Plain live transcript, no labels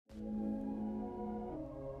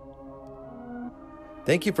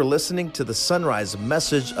Thank you for listening to the Sunrise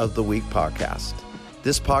Message of the Week podcast.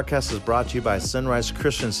 This podcast is brought to you by Sunrise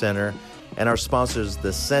Christian Center and our sponsors,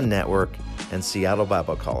 the Send Network and Seattle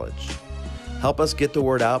Bible College. Help us get the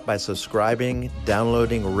word out by subscribing,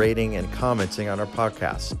 downloading, rating, and commenting on our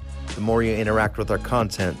podcast. The more you interact with our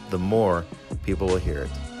content, the more people will hear it.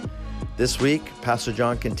 This week, Pastor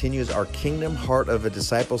John continues our Kingdom Heart of a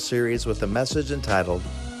Disciple series with a message entitled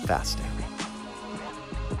Fasting.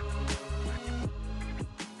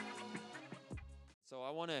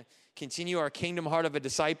 Continue our Kingdom Heart of a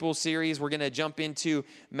Disciple series. We're going to jump into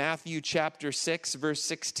Matthew chapter 6, verse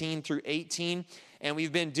 16 through 18. And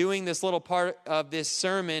we've been doing this little part of this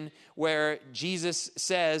sermon where Jesus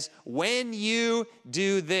says, when you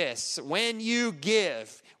do this, when you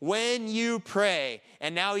give, when you pray.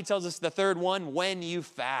 And now he tells us the third one, when you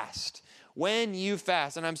fast. When you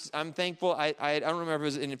fast, and I'm thankful, I don't remember if it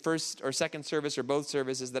was in the first or second service or both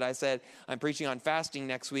services that I said I'm preaching on fasting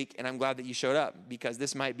next week, and I'm glad that you showed up because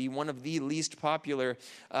this might be one of the least popular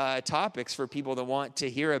topics for people to want to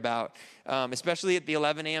hear about, especially at the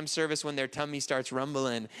 11 a.m. service when their tummy starts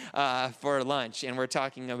rumbling for lunch, and we're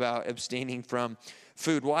talking about abstaining from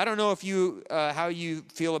food. Well, I don't know if you how you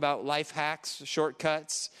feel about life hacks,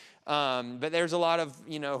 shortcuts, but there's a lot of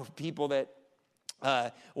people that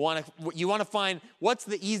you want to find what's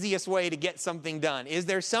the easiest way to get something done. Is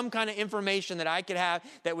there some kind of information that I could have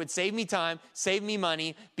that would save me time, save me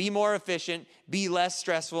money, be more efficient, be less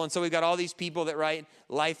stressful? And so we've got all these people that write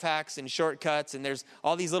life hacks and shortcuts, and there's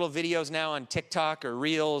all these little videos now on TikTok or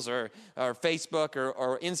Reels or Facebook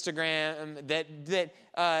or Instagram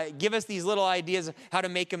that give us these little ideas of how to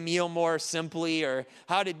make a meal more simply, or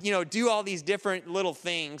how to do all these different little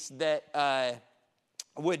things that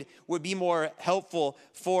would be more helpful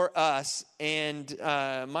for us. And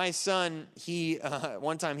my son,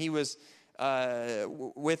 one time he was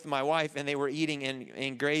with my wife, and they were eating,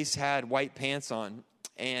 and Grace had white pants on.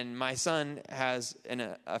 And my son has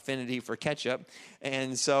an affinity for ketchup,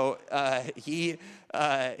 and so he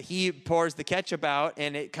pours the ketchup out,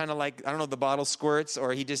 and it kind of the bottle squirts,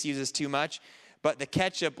 or he just uses too much, but the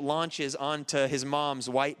ketchup launches onto his mom's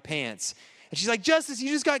white pants. And she's like, Justice, you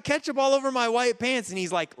just got ketchup all over my white pants. And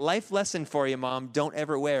he's like, life lesson for you, Mom. Don't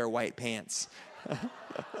ever wear white pants.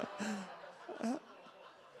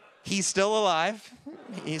 He's still alive.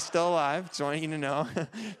 He's still alive. Just want you to know.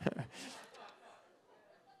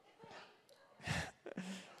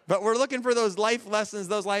 But we're looking for those life lessons,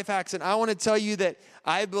 those life hacks. And I want to tell you that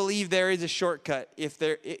I believe there is a shortcut. If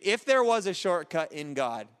there was a shortcut in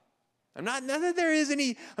God. I'm not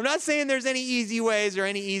saying there's any easy ways or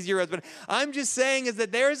any easy roads, but I'm just saying is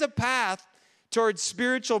that there is a path towards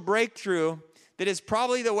spiritual breakthrough that is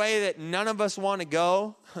probably the way that none of us want to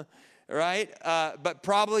go, right? But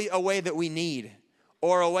probably a way that we need,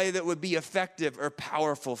 or a way that would be effective or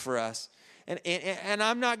powerful for us. And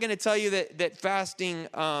I'm not going to tell you that fasting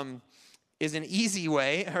is an easy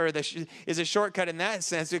way, or is a shortcut in that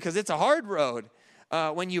sense, because it's a hard road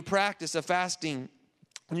when you practice fasting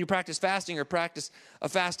or practice a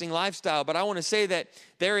fasting lifestyle. But I want to say that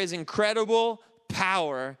there is incredible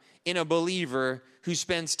power in a believer who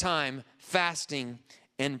spends time fasting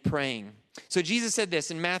and praying. So Jesus said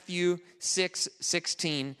this in Matthew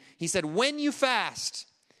 6:16. He said, when you fast,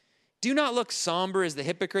 do not look somber as the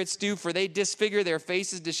hypocrites do, for they disfigure their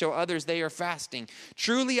faces to show others they are fasting.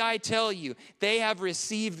 Truly I tell you, they have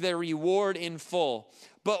received their reward in full.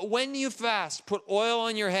 But when you fast, put oil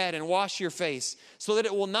on your head and wash your face, so that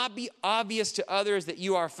it will not be obvious to others that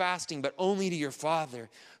you are fasting, but only to your Father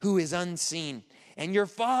who is unseen. And your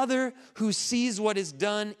Father who sees what is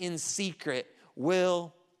done in secret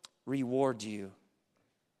will reward you.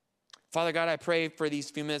 Father God, I pray for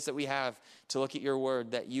these few minutes that we have to look at your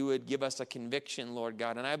word, that you would give us a conviction, Lord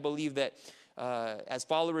God. And I believe that as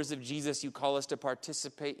followers of Jesus, you call us to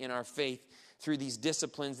participate in our faith through these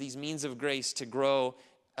disciplines, these means of grace, to grow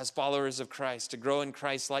as followers of Christ, to grow in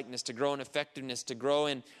Christ's likeness, to grow in effectiveness, to grow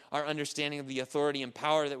in our understanding of the authority and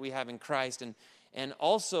power that we have in Christ. And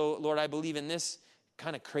also, Lord, I believe in this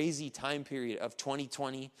kind of crazy time period of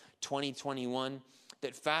 2020, 2021,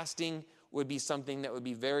 that fasting would be something that would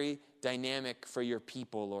be very dynamic for your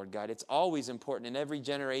people, Lord God. It's always important in every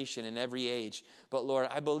generation, in every age. But Lord,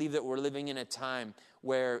 I believe that we're living in a time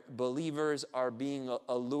where believers are being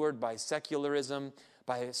allured by secularism,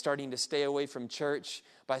 by starting to stay away from church,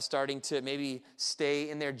 by starting to maybe stay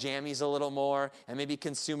in their jammies a little more and maybe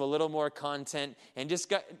consume a little more content and just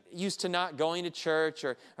got used to not going to church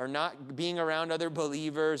or not being around other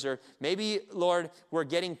believers. Or maybe, Lord, we're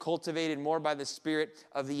getting cultivated more by the spirit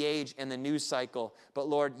of the age and the news cycle. But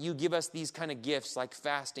Lord, you give us these kind of gifts like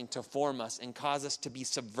fasting to form us and cause us to be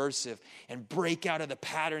subversive and break out of the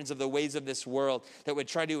patterns of the ways of this world that would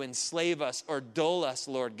try to enslave us or dull us,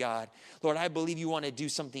 Lord God. Lord, I believe you want to do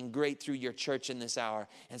something great through your church in this hour.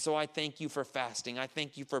 And so I thank you for fasting. I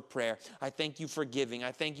thank you for prayer. I thank you for giving.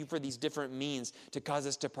 I thank you for these different means to cause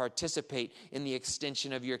us to participate in the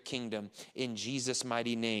extension of your kingdom. In Jesus'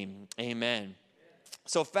 mighty name, amen.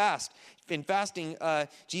 So fast. In fasting,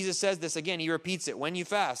 Jesus says this again. He repeats it. When you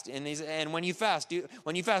fast, and when you fast,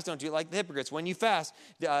 don't do it like the hypocrites. When you fast,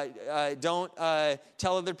 don't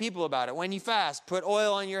tell other people about it. When you fast, put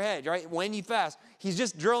oil on your head. Right? When you fast, he's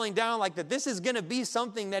just drilling down like that. This is going to be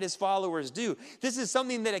something that his followers do. This is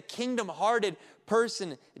something that a kingdom-hearted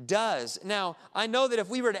person does. Now, I know that if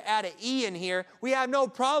we were to add an E in here, we have no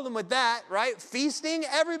problem with that, right? Feasting,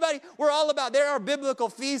 everybody, we're all about, there are biblical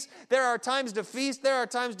feasts. There are times to feast. There are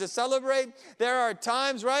times to celebrate. There are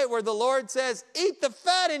times, right, where the Lord says, eat the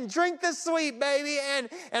fat and drink the sweet, baby.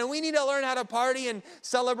 And we need to learn how to party and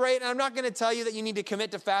celebrate. And I'm not going to tell you that you need to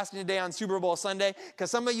commit to fasting today on Super Bowl Sunday,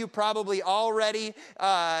 because some of you probably already,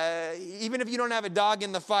 even if you don't have a dog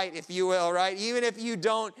in the fight, if you will, right? Even if you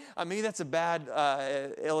don't, maybe that's a bad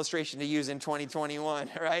illustration to use in 2021,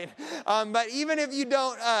 right? But even if you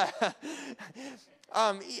don't,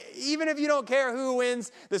 even if you don't care who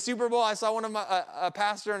wins the Super Bowl, I saw one of a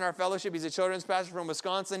pastor in our fellowship. He's a children's pastor from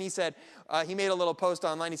Wisconsin. He said, he made a little post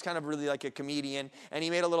online. He's kind of really like a comedian. And he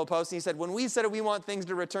made a little post. And he said, when we said we want things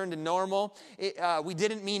to return to normal, we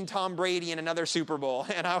didn't mean Tom Brady in another Super Bowl.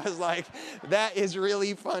 And I was like, that is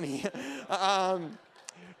really funny.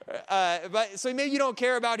 But so maybe you don't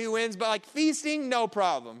care about who wins, but like feasting, no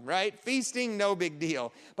problem, right? Feasting, no big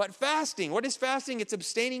deal. But fasting, what is fasting? It's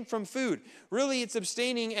abstaining from food. Really, it's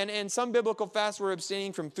abstaining, and some biblical fasts were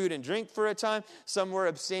abstaining from food and drink for a time. Some were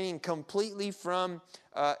abstaining completely from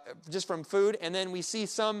just from food. And then we see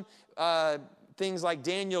some things like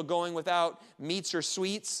Daniel going without meats or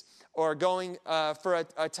sweets, or going for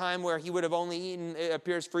a time where he would have only eaten, it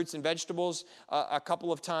appears, fruits and vegetables a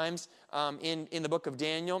couple of times in the book of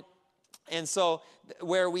Daniel. And so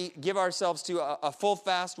where we give ourselves to a full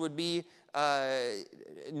fast would be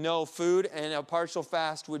no food, and a partial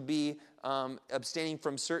fast would be abstaining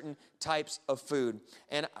from certain types of food.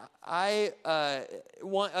 And I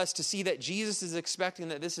want us to see that Jesus is expecting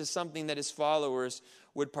that this is something that his followers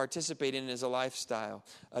would participate in as a lifestyle.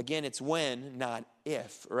 Again, it's when, not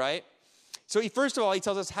if, right? So first of all, he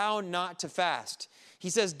tells us how not to fast. He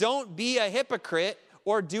says, don't be a hypocrite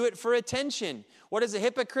or do it for attention. What is a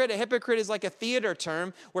hypocrite? A hypocrite is like a theater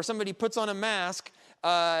term where somebody puts on a mask.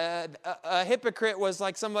 A hypocrite was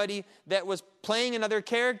like somebody that was playing another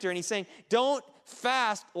character, and he's saying, don't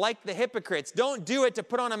fast like the hypocrites. Don't do it to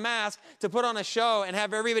put on a mask, to put on a show and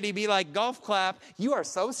have everybody be like, golf clap, you are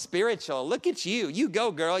so spiritual. Look at you. You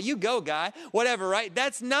go, girl. You go, guy. Whatever, right?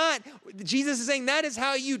 That's not, Jesus is saying that is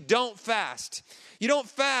how you don't fast. You don't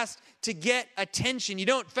fast to get attention. You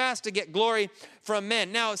don't fast to get glory from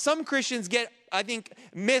men. Now, some Christians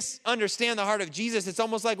misunderstand the heart of Jesus. It's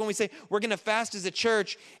almost like when we say we're going to fast as a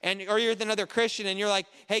church, or you're with another Christian and you're like,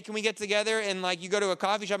 hey, can we get together? And like you go to a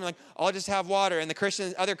coffee shop and like, I'll just have water. And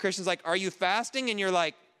other Christians like, are you fasting? And you're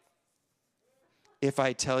like, if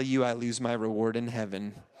I tell you I lose my reward in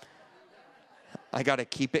heaven, I got to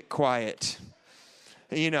keep it quiet.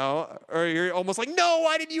 Or you're almost like, no,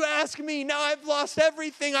 why did you ask me? Now I've lost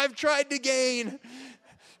everything I've tried to gain.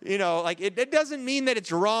 It doesn't mean that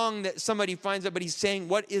it's wrong that somebody finds out, but he's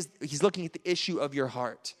saying he's looking at the issue of your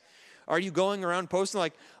heart. Are you going around posting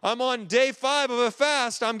like, I'm on day 5 of a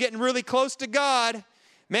fast, I'm getting really close to God.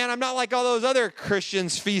 Man, I'm not like all those other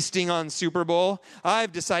Christians feasting on Super Bowl.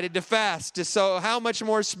 I've decided to fast to show how much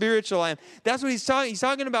more spiritual I am. That's what he's talking. He's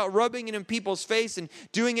talking about rubbing it in people's face and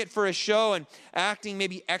doing it for a show and acting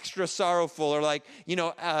maybe extra sorrowful or like,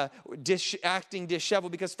 acting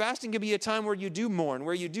disheveled. Because fasting can be a time where you do mourn,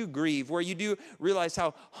 where you do grieve, where you do realize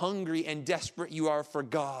how hungry and desperate you are for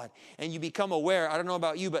God. And you become aware. I don't know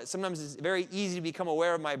about you, but sometimes it's very easy to become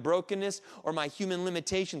aware of my brokenness or my human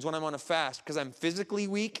limitations when I'm on a fast because I'm physically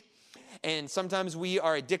weak. And sometimes we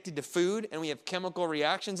are addicted to food and we have chemical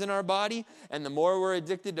reactions in our body. And the more we're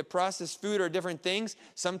addicted to processed food or different things,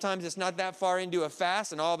 sometimes it's not that far into a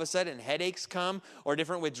fast and all of a sudden headaches come or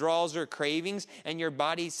different withdrawals or cravings. And your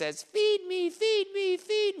body says, feed me, feed me,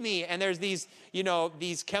 feed me. And there's these,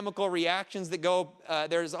 these chemical reactions that go,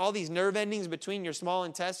 there's all these nerve endings between your small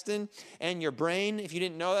intestine and your brain. If you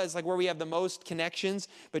didn't know that, it's like where we have the most connections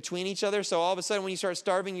between each other. So all of a sudden when you start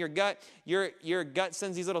starving your gut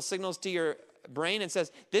sends these little signals to your brain and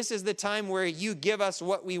says, this is the time where you give us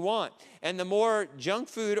what we want. And the more junk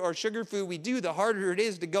food or sugar food we do, the harder it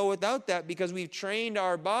is to go without that because we've trained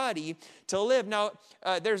our body to live. Now,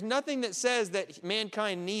 there's nothing that says that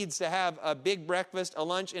mankind needs to have a big breakfast, a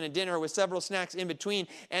lunch, and a dinner with several snacks in between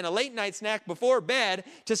and a late night snack before bed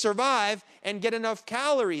to survive and get enough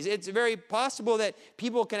calories. It's very possible that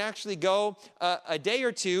people can actually go a day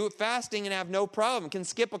or two fasting and have no problem, can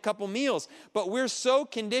skip a couple meals. But we're so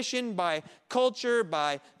conditioned by culture,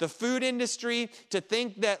 by the food industry to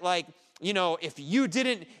think that if you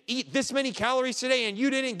didn't eat this many calories today and you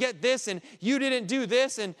didn't get this and you didn't do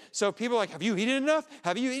this. And so people are like, have you eaten enough?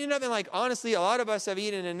 Have you eaten enough? And honestly, a lot of us have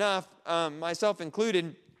eaten enough, myself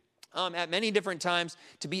included, at many different times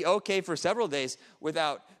to be okay for several days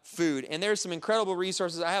without food. And there's some incredible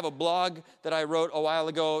resources. I have a blog that I wrote a while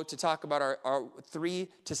ago to talk about our 3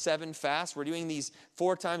 to 7 fast. We're doing these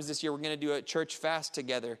 4 times this year. We're going to do a church fast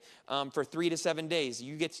together for 3 to 7 days.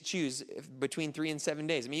 You get to choose between 3 and 7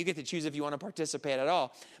 days. I mean, you get to choose if you want to participate at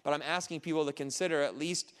all. But I'm asking people to consider at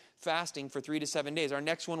least fasting for 3 to 7 days. Our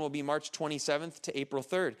next one will be March 27th to April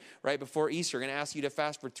 3rd, right before Easter. We're going to ask you to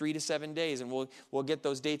fast for 3 to 7 days, and we'll get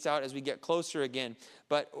those dates out as we get closer again.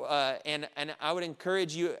 But and I would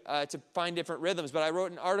encourage you to find different rhythms. But I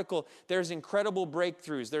wrote an article. There's incredible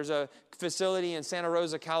breakthroughs. There's a facility in Santa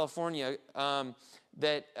Rosa, California,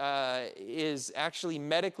 that is actually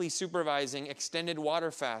medically supervising extended water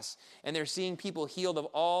fasts. And they're seeing people healed of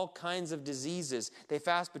all kinds of diseases. They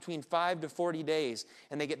fast between 5 to 40 days.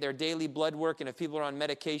 And they get their daily blood work. And if people are on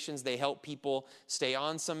medications, they help people stay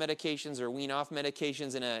on some medications or wean off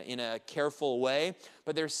medications in a careful way.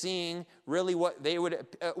 But they're seeing really what they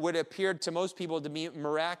would appear to most people to be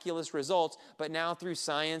miraculous results. But now through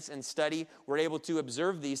science and study, we're able to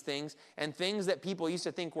observe these things. And things that people used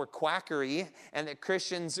to think were quackery and that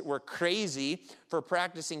Christians were crazy for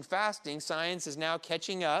practicing fasting, science is now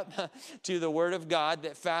catching up to the Word of God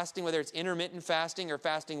that fasting, whether it's intermittent fasting or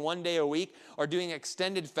fasting 1 day a week or doing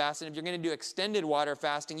extended fast, and if you're going to do extended water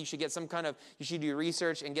fasting, you should do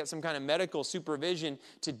research and get some kind of medical supervision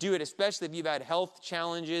to do it, especially if you've had health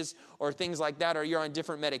challenges or things like that, or you're on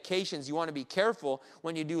different medications. You want to be careful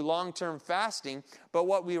when you do long-term fasting. But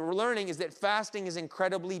what we were learning is that fasting is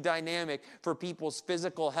incredibly dynamic for people's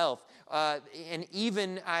physical health. And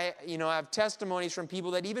even I have testimonies from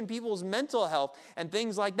people that even people's mental health and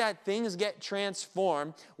things like that, things get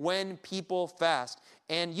transformed when people fast.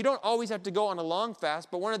 And you don't always have to go on a long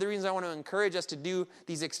fast, but one of the reasons I want to encourage us to do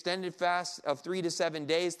these extended fasts of 3 to 7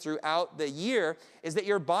 days throughout the year is that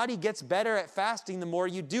your body gets better at fasting the more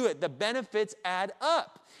you do it. The benefits add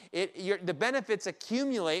up. The benefits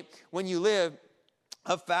accumulate when you live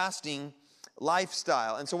a fasting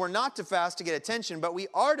lifestyle. And so we're not to fast to get attention, but we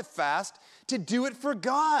are to fast to do it for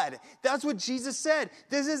God. That's what Jesus said.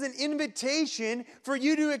 This is an invitation for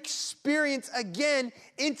you to experience again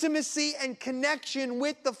intimacy and connection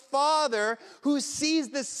with the Father who sees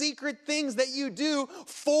the secret things that you do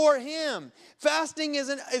for Him. Fasting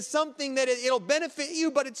is something that it'll benefit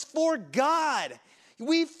you, but it's for God.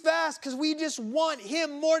 We fast because we just want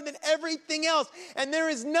Him more than everything else. And there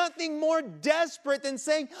is nothing more desperate than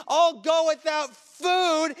saying, I'll go without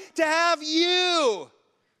food to have you.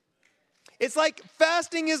 It's like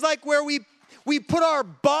fasting is like where we put our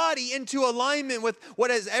body into alignment with what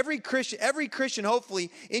is every Christian, hopefully,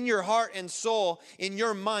 in your heart and soul, in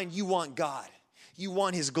your mind, you want God. You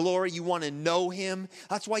want His glory. You want to know Him.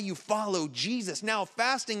 That's why you follow Jesus. Now,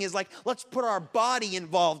 fasting is like, let's put our body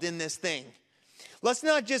involved in this thing. Let's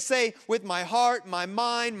not just say with my heart, my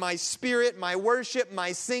mind, my spirit, my worship,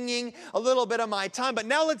 my singing, a little bit of my time, but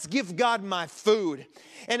now let's give God my food.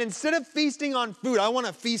 And instead of feasting on food, I want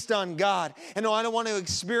to feast on God. And I don't want to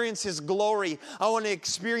experience His glory. I want to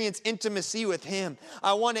experience intimacy with Him.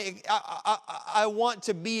 I want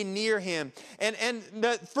to be near Him. And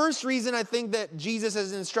the first reason I think that Jesus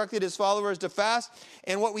has instructed His followers to fast,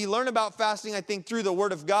 and what we learn about fasting, I think, through the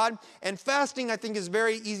Word of God, and fasting, I think, is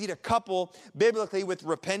very easy to couple biblically with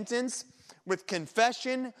repentance, with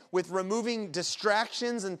confession, with removing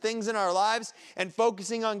distractions and things in our lives and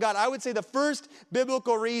focusing on God. I would say the first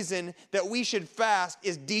biblical reason that we should fast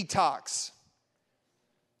is detox.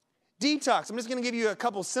 Detox. I'm just going to give you a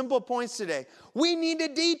couple simple points today. We need to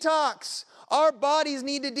detox. Our bodies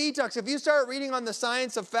need to detox. If you start reading on the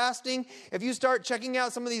science of fasting, if you start checking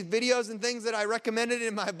out some of these videos and things that I recommended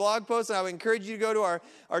in my blog post, and I would encourage you to go to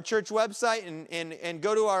our church website and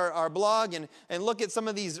go to our blog and look at some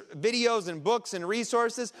of these videos and books and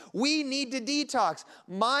resources. We need to detox.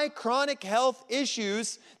 My chronic health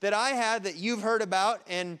issues that I had that you've heard about,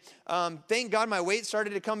 and thank God my weight started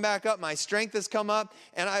to come back up. My strength has come up,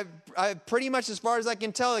 and I've pretty much, as far as I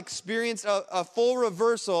can tell, experienced a full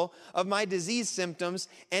reversal of my disease symptoms,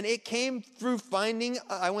 and it came through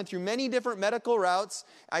I went through many different medical routes.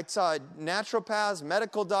 I saw naturopaths,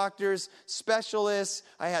 medical doctors, specialists.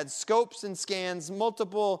 I had scopes and scans,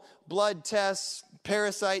 multiple blood tests,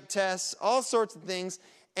 parasite tests, all sorts of things,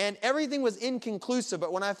 and everything was inconclusive.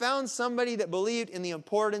 But when I found somebody that believed in the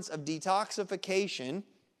importance of detoxification,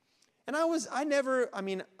 and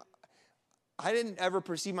I didn't ever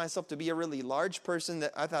perceive myself to be a really large person.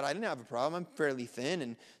 That I thought I didn't have a problem. I'm fairly thin.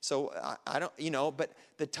 And so I don't, but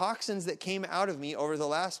the toxins that came out of me over the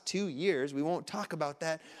last 2 years, we won't talk about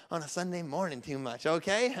that on a Sunday morning too much,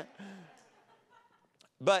 okay?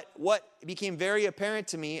 But what became very apparent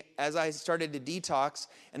to me as I started to detox,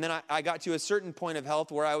 and then I got to a certain point of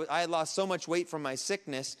health where I had lost so much weight from my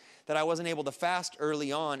sickness that I wasn't able to fast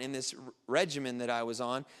early on in this regimen that I was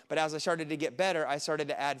on. But as I started to get better, I started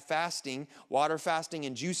to add fasting, water fasting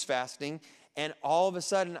and juice fasting, and all of a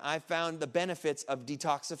sudden I found the benefits of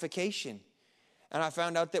detoxification. And I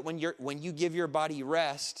found out that when you give your body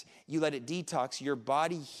rest, you let it detox,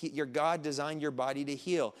 your God designed your body to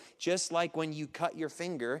heal. Just like when you cut your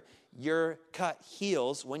finger, your cut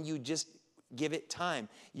heals when you just give it time.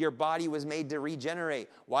 Your body was made to regenerate.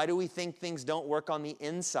 Why do we think things don't work on the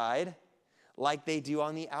inside like they do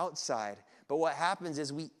on the outside? But what happens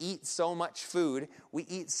is we eat so much food, we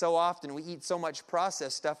eat so often, we eat so much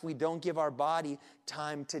processed stuff, we don't give our body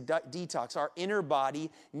time to detox. Our inner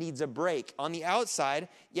body needs a break. On the outside,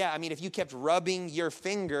 if you kept rubbing your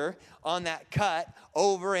finger on that cut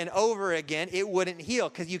over and over again, it wouldn't heal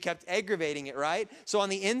because you kept aggravating it, right? So on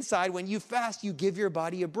the inside, when you fast, you give your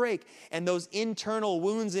body a break. And those internal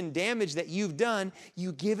wounds and damage that you've done,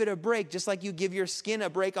 you give it a break. Just like you give your skin a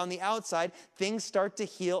break on the outside, things start to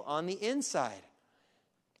heal on the inside.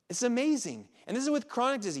 It's amazing. And this is with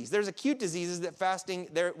chronic disease. There's acute diseases that fasting,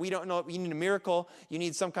 we don't know, you need a miracle, you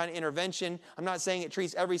need some kind of intervention. I'm not saying it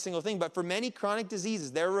treats every single thing, but for many chronic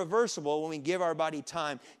diseases, they're reversible when we give our body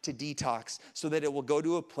time to detox so that it will go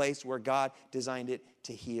to a place where God designed it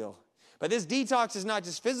to heal. But this detox is not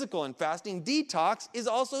just physical in fasting. Detox is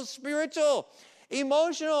also spiritual.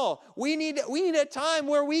 Emotional. We need a time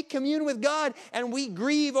where we commune with God and we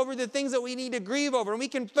grieve over the things that we need to grieve over, and we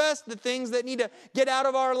confess the things that need to get out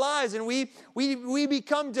of our lives, and we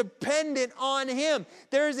become dependent on Him.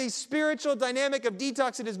 There is a spiritual dynamic of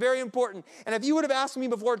detox that is very important. And if you would have asked me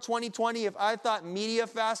before 2020 if I thought media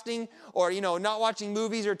fasting or not watching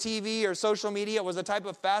movies or TV or social media was a type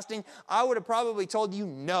of fasting, I would have probably told you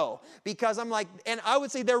no, because I'm like, and I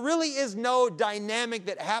would say there really is no dynamic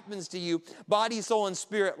that happens to you, body, soul, and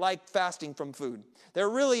spirit, like fasting from food. There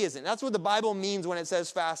really isn't. That's what the Bible means when it says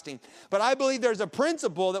fasting. But I believe there's a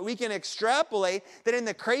principle that we can extrapolate that in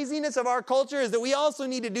the craziness of our culture is that we also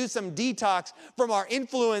need to do some detox from our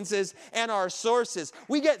influences and our sources.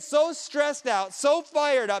 We get so stressed out, so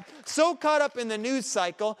fired up, so caught up in the news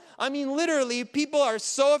cycle. I mean, literally, people are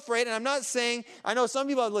so afraid, and I'm not saying, I know some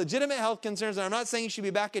people have legitimate health concerns, and I'm not saying you should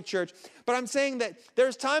be back at church, but I'm saying that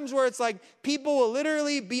there's times where it's like people will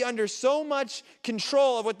literally be under so much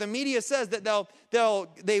control of what the media says that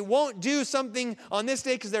they won't do something on this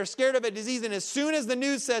day because they're scared of a disease. And as soon as the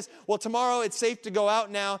news says, well, tomorrow it's safe to go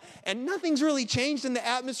out now, and nothing's really changed in the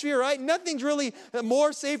atmosphere, right? Nothing's really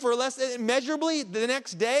more safe or less measurably the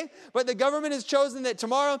next day. But the government has chosen that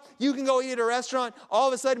tomorrow you can go eat at a restaurant, all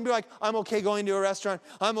of a sudden be like, I'm okay going to a restaurant.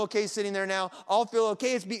 I'm okay sitting there now. I'll feel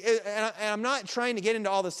okay. And I'm not trying to get into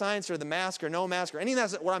all the science or the mask or no mask or any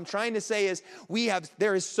of that. What I'm trying to say is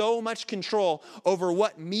there is so much control over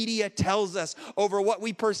what media tells us, over what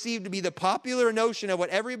we perceive to be the popular notion of what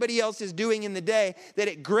everybody else is doing in the day, that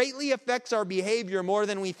it greatly affects our behavior more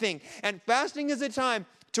than we think. And fasting is a time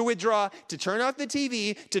to withdraw, to turn off the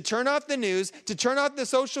TV, to turn off the news, to turn off the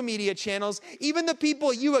social media channels, even the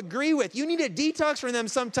people you agree with. You need to detox from them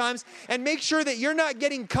sometimes and make sure that you're not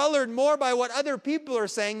getting colored more by what other people are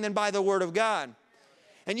saying than by the Word of God.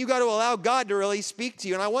 And you got to allow God to really speak to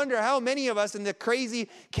you. And I wonder how many of us in the crazy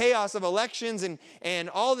chaos of elections and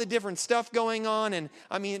all the different stuff going on. And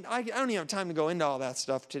I mean, I don't even have time to go into all that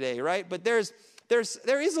stuff today, right? But there is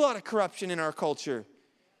a lot of corruption in our culture.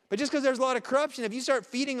 But just because there's a lot of corruption, if you start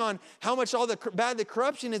feeding on how much all the bad the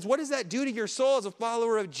corruption is, what does that do to your soul as a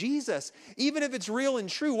follower of Jesus? Even if it's real and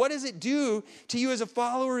true, what does it do to you as a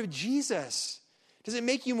follower of Jesus? Does it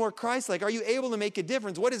make you more Christ-like? Are you able to make a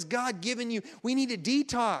difference? What has God given you? We need a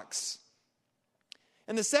detox.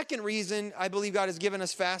 And the second reason I believe God has given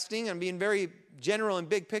us fasting, I'm being very general and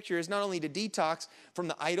big picture, is not only to detox from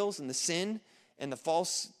the idols and the sin and the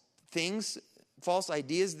false things, false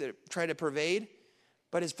ideas that try to pervade,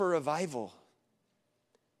 but is for revival.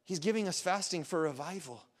 He's giving us fasting for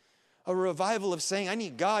revival. A revival of saying, I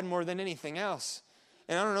need God more than anything else.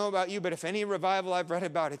 And I don't know about you, but if any revival I've read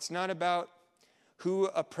about, it's not about who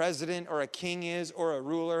a president or a king is or a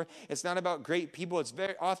ruler. It's not about great people. It's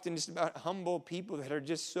very often just about humble people that are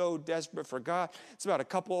just so desperate for God. It's about a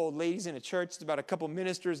couple old ladies in a church. It's about a couple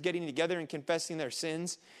ministers getting together and confessing their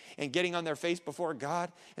sins and getting on their face before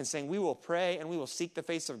God and saying, we will pray and we will seek the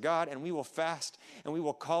face of God and we will fast and we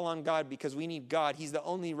will call on God because we need God. He's the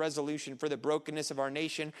only resolution for the brokenness of our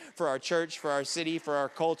nation, for our church, for our city, for our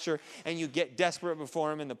culture. And you get desperate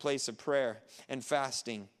before Him in the place of prayer and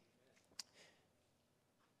fasting.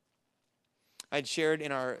 I'd shared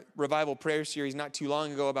in our revival prayer series not too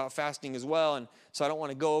long ago about fasting as well, and so I don't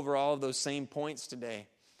want to go over all of those same points today.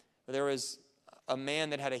 But there was a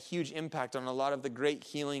man that had a huge impact on a lot of the great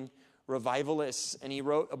healing revivalists, and he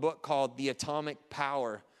wrote a book called The Atomic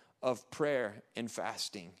Power of Prayer and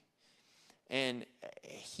Fasting. And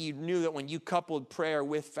he knew that when you coupled prayer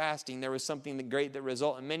with fasting, there was something great that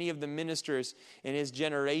resulted. And many of the ministers in his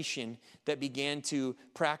generation that began to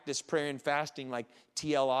practice prayer and fasting, like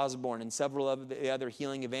T.L. Osborne and several of the other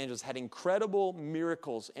healing evangelists, had incredible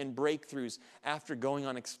miracles and breakthroughs after going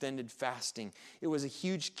on extended fasting. It was a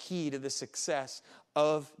huge key to the success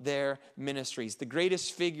of their ministries. The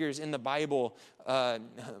greatest figures in the Bible,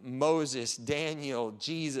 Moses, Daniel,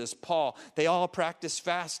 Jesus, Paul, they all practice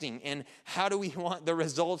fasting. And how do we want the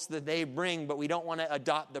results that they bring, but we don't want to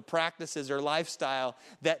adopt the practices or lifestyle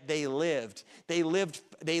that they lived? They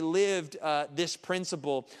lived this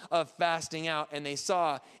principle of fasting out, and they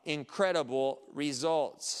saw incredible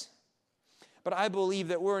results. But I believe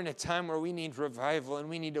that we're in a time where we need revival and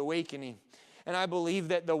we need awakening. And I believe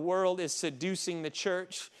that the world is seducing the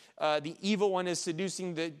church. The evil one is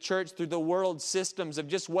seducing the church through the world systems of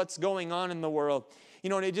just what's going on in the world. You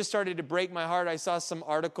know, and it just started to break my heart. I saw some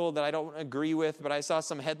article that I don't agree with, but I saw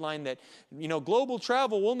some headline that, you know, global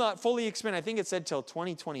travel will not fully expand. I think it said till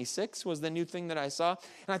 2026 was the new thing that I saw.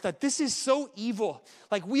 And I thought, this is so evil.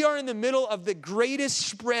 Like, we are in the middle of the greatest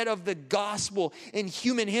spread of the gospel in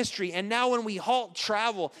human history. And now when we halt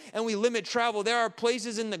travel and we limit travel, there are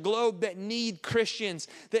places in the globe that need Christians,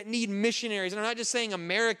 that need missionaries. And I'm not just saying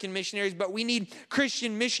American missionaries, but we need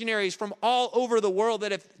Christian missionaries from all over the world,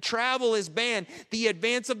 that if travel is banned, the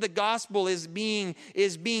advance of the gospel is being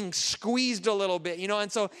squeezed a little bit, you know. And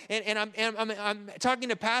so, and I'm talking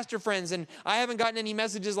to pastor friends, and I haven't gotten any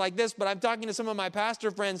messages like this, but I'm talking to some of my pastor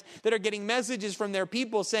friends that are getting messages from their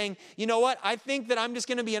people saying, you know what, I think that I'm just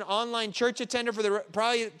going to be an online church attender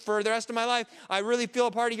probably for the rest of my life. I really feel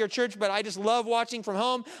a part of your church, but I just love watching from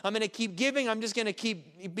home. I'm going to keep giving. I'm just going to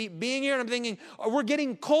keep being here. And I'm thinking, we're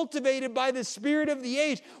getting cultivated by the spirit of the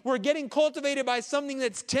age. We're getting cultivated by something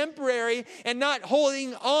that's temporary and not holding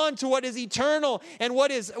on to what is eternal and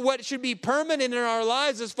what should be permanent in our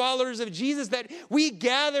lives as followers of Jesus, that we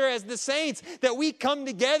gather as the saints, that we come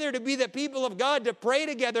together to be the people of God, to pray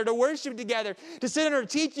together, to worship together, to sit in our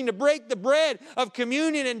teaching, to break the bread of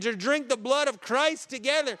communion and to drink the blood of Christ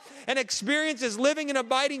together and experience His living and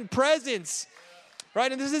abiding presence. Right?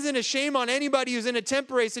 And this isn't a shame on anybody who's in a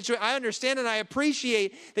temporary situation. I understand and I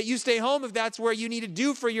appreciate that you stay home if that's where you need to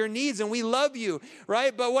do for your needs, and we love you,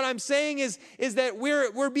 right? But what I'm saying is that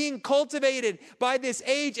we're being cultivated by this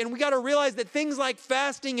age, and we got to realize that things like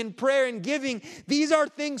fasting and prayer and giving, these are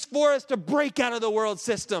things for us to break out of the world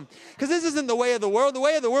system. Because this isn't the way of the world. The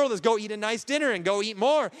way of the world is go eat a nice dinner and go eat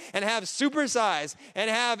more and have supersize and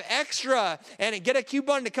have extra and get a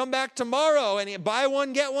coupon to come back tomorrow and buy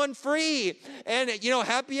one, get one free. And you know,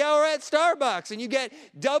 happy hour at Starbucks, and you get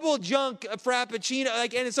double junk frappuccino,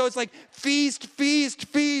 and so it's like feast, feast,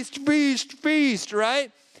 feast, feast, feast,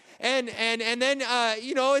 right? And then,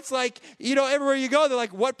 you know, it's like, you know, everywhere you go, they're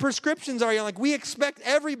like, what prescriptions are you on? Like, we expect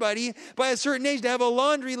everybody by a certain age to have a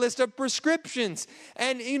laundry list of prescriptions.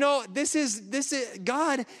 And, you know, this is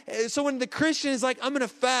God. So when the Christian is like, I'm going to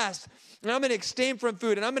fast, and I'm going to abstain from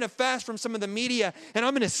food, and I'm going to fast from some of the media, and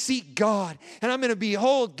I'm going to seek God, and I'm going to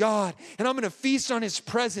behold God, and I'm going to feast on His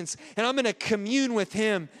presence, and I'm going to commune with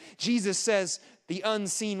Him. Jesus says, the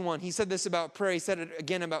unseen one. He said this about prayer. He said it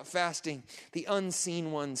again about fasting. The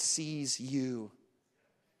unseen one sees you.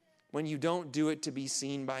 when you don't do it to be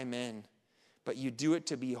seen by men, but you do it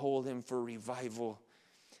to behold him for revival.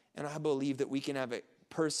 And I believe that we can have a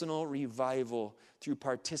personal revival through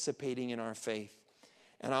participating in our faith.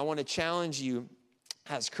 And I want to challenge you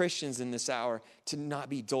as Christians in this hour to not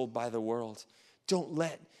be dulled by the world. Don't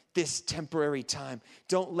let this temporary time,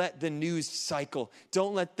 don't let the news cycle,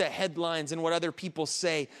 don't let the headlines and what other people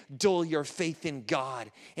say dull your faith in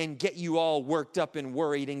God and get you all worked up and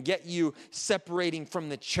worried and get you separating from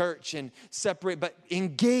the church and separate, but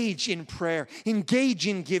engage in prayer, engage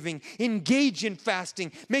in giving, engage in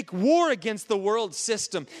fasting, make war against the world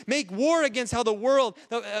system, make war against how the world,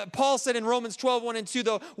 Paul said in Romans 12:1-2,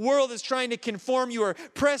 the world is trying to conform you or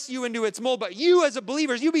press you into its mold, but you as a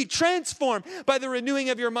believer, you be transformed by the renewing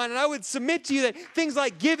of your mind. And I would submit to you that things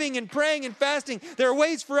like giving and praying and fasting, there are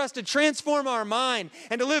ways for us to transform our mind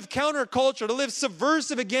and to live counterculture, to live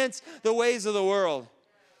subversive against the ways of the world.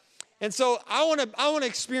 And so I want to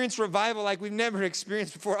experience revival like we've never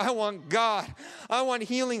experienced before. I want God. I want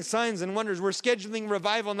healing, signs, and wonders. We're scheduling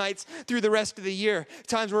revival nights through the rest of the year.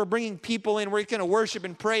 Times where we're bringing people in. We're going to worship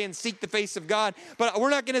and pray and seek the face of God. But we're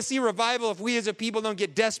not going to see revival if we as a people don't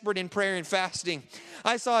get desperate in prayer and fasting.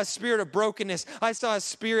 I saw a spirit of brokenness. I saw a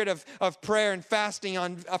spirit of prayer and fasting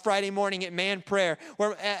on a Friday morning at Man Prayer,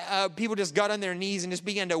 where people just got on their knees and just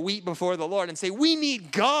began to weep before the Lord and say, we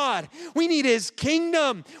need God. We need his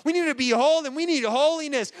kingdom. We need to be whole, and we need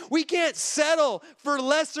holiness. We can't settle for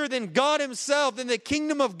lesser than God himself, than the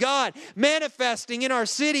kingdom of God manifesting in our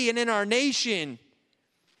city and in our nation.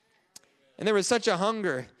 And there was such a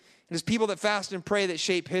hunger. And there's people that fast and pray that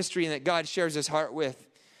shape history and that God shares his heart with.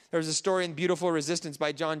 There's a story in Beautiful Resistance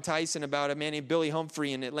by John Tyson about a man named Billy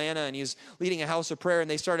Humphrey in Atlanta, and he was leading a house of prayer, and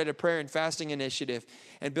they started a prayer and fasting initiative.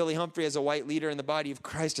 And Billy Humphrey, as a white leader in the body of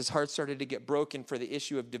Christ, his heart started to get broken for the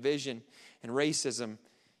issue of division and racism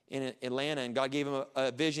in Atlanta, and God gave him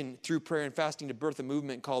a vision through prayer and fasting to birth a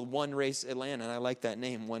movement called One Race Atlanta. And I like that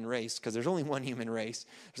name, One Race, because there's only one human race.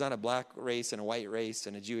 There's not a black race and a white race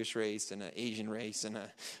and a Jewish race and an Asian race and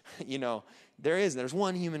there's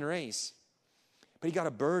one human race. But he got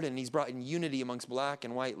a burden. He's brought in unity amongst black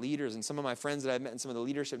and white leaders. And some of my friends that I've met in some of the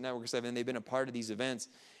leadership networks I've been, they've been a part of these events.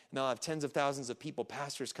 And they'll have tens of thousands of people,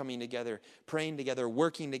 pastors coming together, praying together,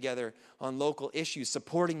 working together on local issues,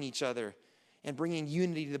 supporting each other, and bringing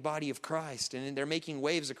unity to the body of Christ. And they're making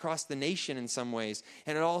waves across the nation in some ways.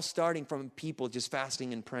 And it all starting from people just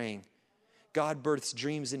fasting and praying. God births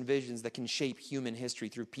dreams and visions that can shape human history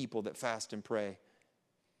through people that fast and pray.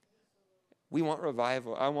 We want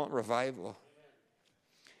revival. I want revival.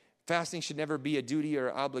 Fasting should never be a duty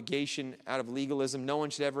or obligation out of legalism. No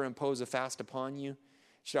one should ever impose a fast upon you. It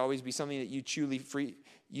should always be something that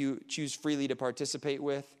you choose freely to participate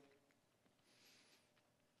with.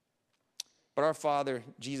 But our Father,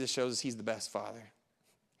 Jesus, shows us he's the best Father.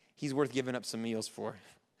 He's worth giving up some meals for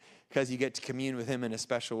because you get to commune with him in a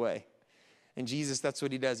special way. And Jesus, that's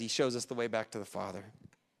what he does. He shows us the way back to the Father.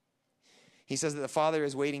 He says that the Father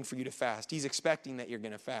is waiting for you to fast. He's expecting that you're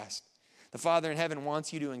going to fast. The Father in heaven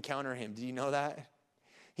wants you to encounter him. Do you know that?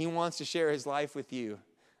 He wants to share his life with you.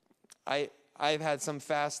 I've had some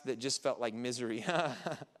fasts that just felt like misery.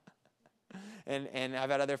 and I've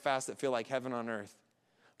had other fasts that feel like heaven on earth.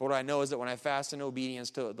 But what I know is that when I fast in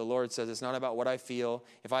obedience to the Lord says, it's not about what I feel.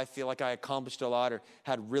 If I feel like I accomplished a lot or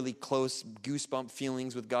had really close goosebump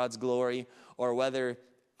feelings with God's glory, or whether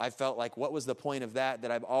I felt like, what was the point of that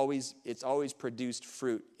it's always produced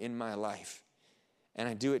fruit in my life. And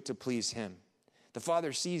I do it to please him. The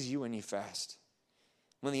Father sees you when you fast.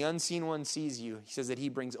 When the unseen one sees you, he says that he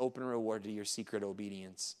brings open reward to your secret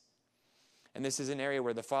obedience. And this is an area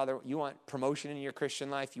where the Father, you want promotion in your Christian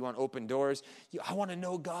life, you want open doors. I want to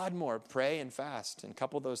know God more. Pray and fast and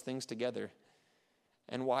couple those things together.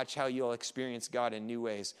 And watch how you'll experience God in new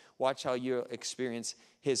ways. Watch how you'll experience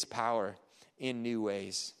his power in new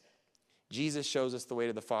ways. Jesus shows us the way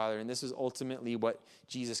to the Father, and this is ultimately what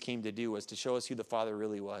Jesus came to do, was to show us who the Father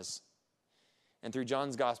really was. And through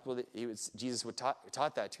John's gospel, Jesus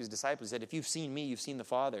taught that to his disciples. He said, if you've seen me, you've seen the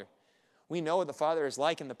Father. We know what the Father is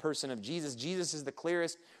like in the person of Jesus. Jesus is the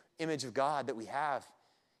clearest image of God that we have.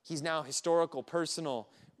 He's now historical, personal,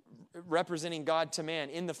 representing God to man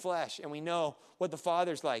in the flesh, and we know what the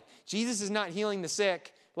Father's like. Jesus is not healing the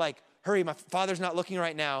sick like, hurry, my Father's not looking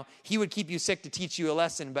right now. He would keep you sick to teach you a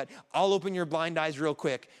lesson, but I'll open your blind eyes real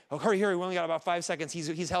quick. Oh, hurry, we only got about 5 seconds.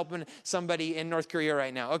 He's helping somebody in North Korea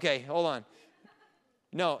right now. Okay, hold on.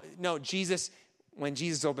 No, Jesus, when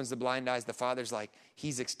Jesus opens the blind eyes, the Father's like,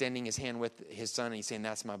 he's extending his hand with his son and he's saying,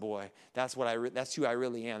 that's my boy. That's who I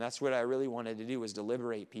really am. That's what I really wanted to do, was to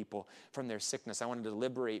liberate people from their sickness. I wanted to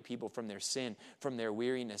liberate people from their sin, from their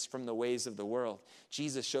weariness, from the ways of the world.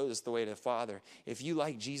 Jesus shows us the way to the Father. If you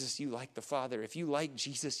like Jesus, you like the Father. If you like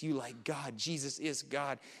Jesus, you like God. Jesus is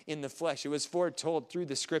God in the flesh. It was foretold through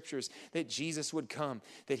the scriptures that Jesus would come,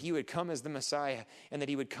 that he would come as the Messiah, and that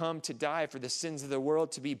he would come to die for the sins of the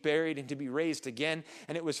world, to be buried and to be raised again.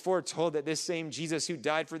 And it was foretold that this same Jesus who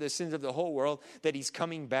died for the sins of the whole world, that he's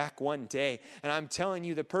coming back one day. And I'm telling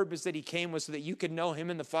you, the purpose that he came was so that you could know him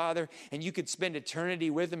and the Father, and you could spend eternity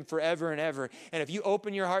with him forever and ever. And if you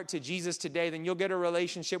open your heart to Jesus today, then you'll get a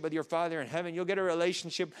relationship with your Father in heaven. You'll get a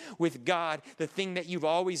relationship with God, the thing that you've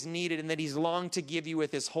always needed and that he's longed to give you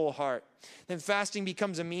with his whole heart. Then fasting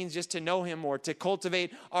becomes a means just to know him more, to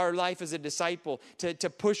cultivate our life as a disciple, to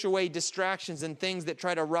push away distractions and things that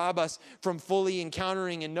try to rob us from fully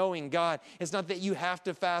encountering and knowing God. It's not that you have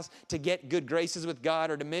to fast to get good graces with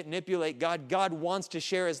God or to manipulate God. God wants to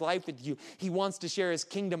share his life with you. He wants to share his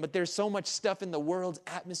kingdom, but there's so much stuff in the world's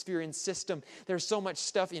atmosphere and system. There's so much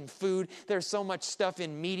stuff in food. There's so much stuff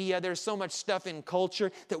in media. There's so much stuff in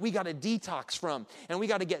culture that we got to detox from, and we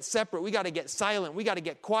got to get separate. We got to get silent. We got to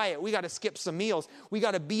get quiet. We got to skip some meals. We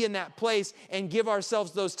got to be in that place and give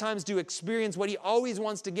ourselves those times to experience what he always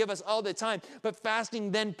wants to give us all the time. But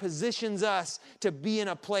fasting then positions us to be in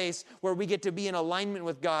a place where we get to be in alignment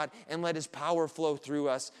with God and let his power flow through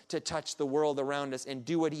us to touch the world around us and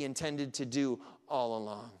do what he intended to do all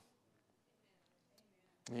along.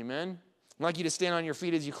 Amen. I'd like you to stand on your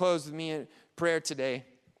feet as you close with me in prayer today.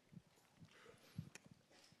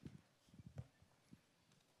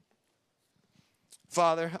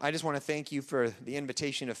 Father, I just want to thank you for the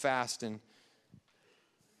invitation to fast. And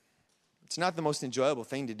it's not the most enjoyable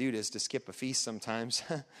thing to do, is to skip a feast sometimes,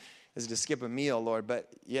 is to skip a meal, Lord. But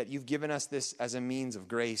yet you've given us this as a means of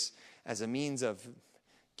grace, as a means of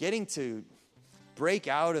getting to break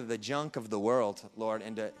out of the junk of the world, Lord,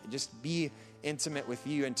 and to just be intimate with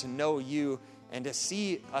you and to know you and to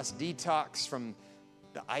see us detox from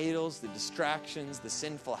the idols, the distractions, the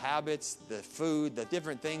sinful habits, the food, the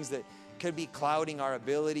different things that could be clouding our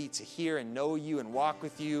ability to hear and know you and walk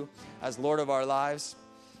with you as Lord of our lives.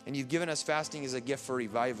 And you've given us fasting as a gift for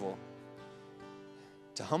revival,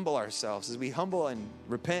 to humble ourselves as we humble and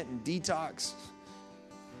repent and detox,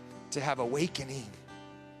 to have awakening,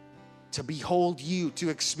 to behold you, to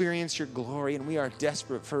experience your glory. And we are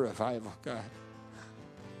desperate for revival, God.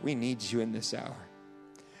 We need you in this hour.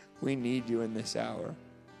 We need you in this hour.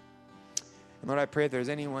 And Lord, I pray if there's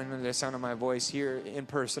anyone under the sound of my voice here in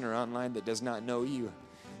person or online that does not know you,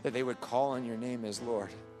 that they would call on your name as Lord.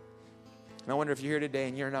 And I wonder if you're here today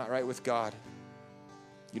and you're not right with God.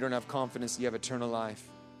 You don't have confidence that you have eternal life.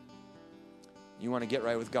 You want to get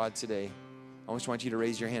right with God today. I just want you to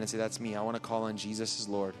raise your hand and say, that's me. I want to call on Jesus as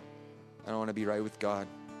Lord. I want to be right with God.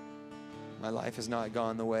 My life has not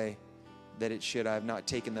gone the way that it should. I have not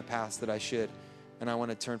taken the path that I should. And I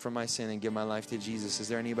want to turn from my sin and give my life to Jesus. Is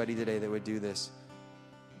there anybody today that would do this?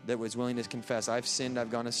 That was willing to confess, I've sinned,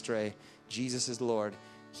 I've gone astray. Jesus is Lord.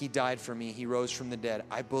 He died for me. He rose from the dead.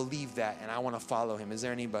 I believe that, and I want to follow him. Is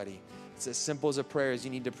there anybody? It's as simple as a prayer as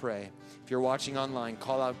you need to pray. If you're watching online,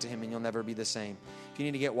 call out to him and you'll never be the same. If you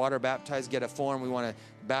need to get water baptized, get a form. We want to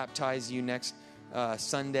baptize you next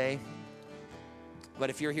Sunday. But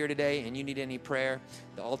if you're here today and you need any prayer,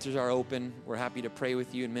 the altars are open. We're happy to pray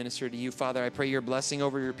with you and minister to you. Father, I pray your blessing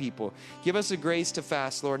over your people. Give us a grace to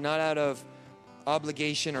fast, Lord, not out of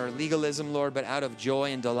obligation or legalism, Lord, but out of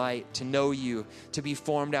joy and delight to know you, to be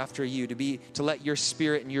formed after you, to let your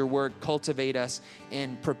spirit and your word cultivate us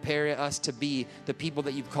and prepare us to be the people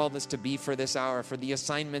that you've called us to be for this hour, for the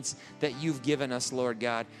assignments that you've given us, Lord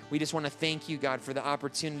God. We just want to thank you, God, for the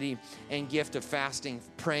opportunity and gift of fasting,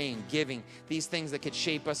 praying, giving, these things that could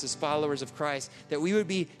shape us as followers of Christ, that we would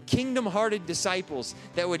be kingdom-hearted disciples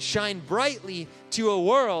that would shine brightly to a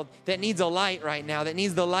world that needs a light right now, that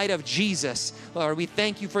needs the light of Jesus. Lord, we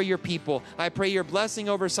thank you for your people. I pray your blessing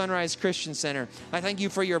over Sunrise Christian Center. I thank you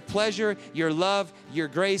for your pleasure, your love, your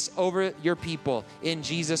grace over your people. In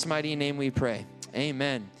Jesus' mighty name we pray.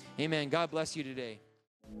 Amen. Amen. God bless you today.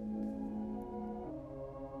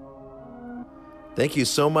 Thank you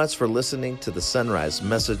so much for listening to the Sunrise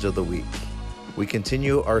Message of the Week. We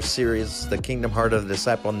continue our series, The Kingdom Heart of the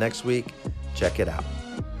Disciple, next week. Check it out.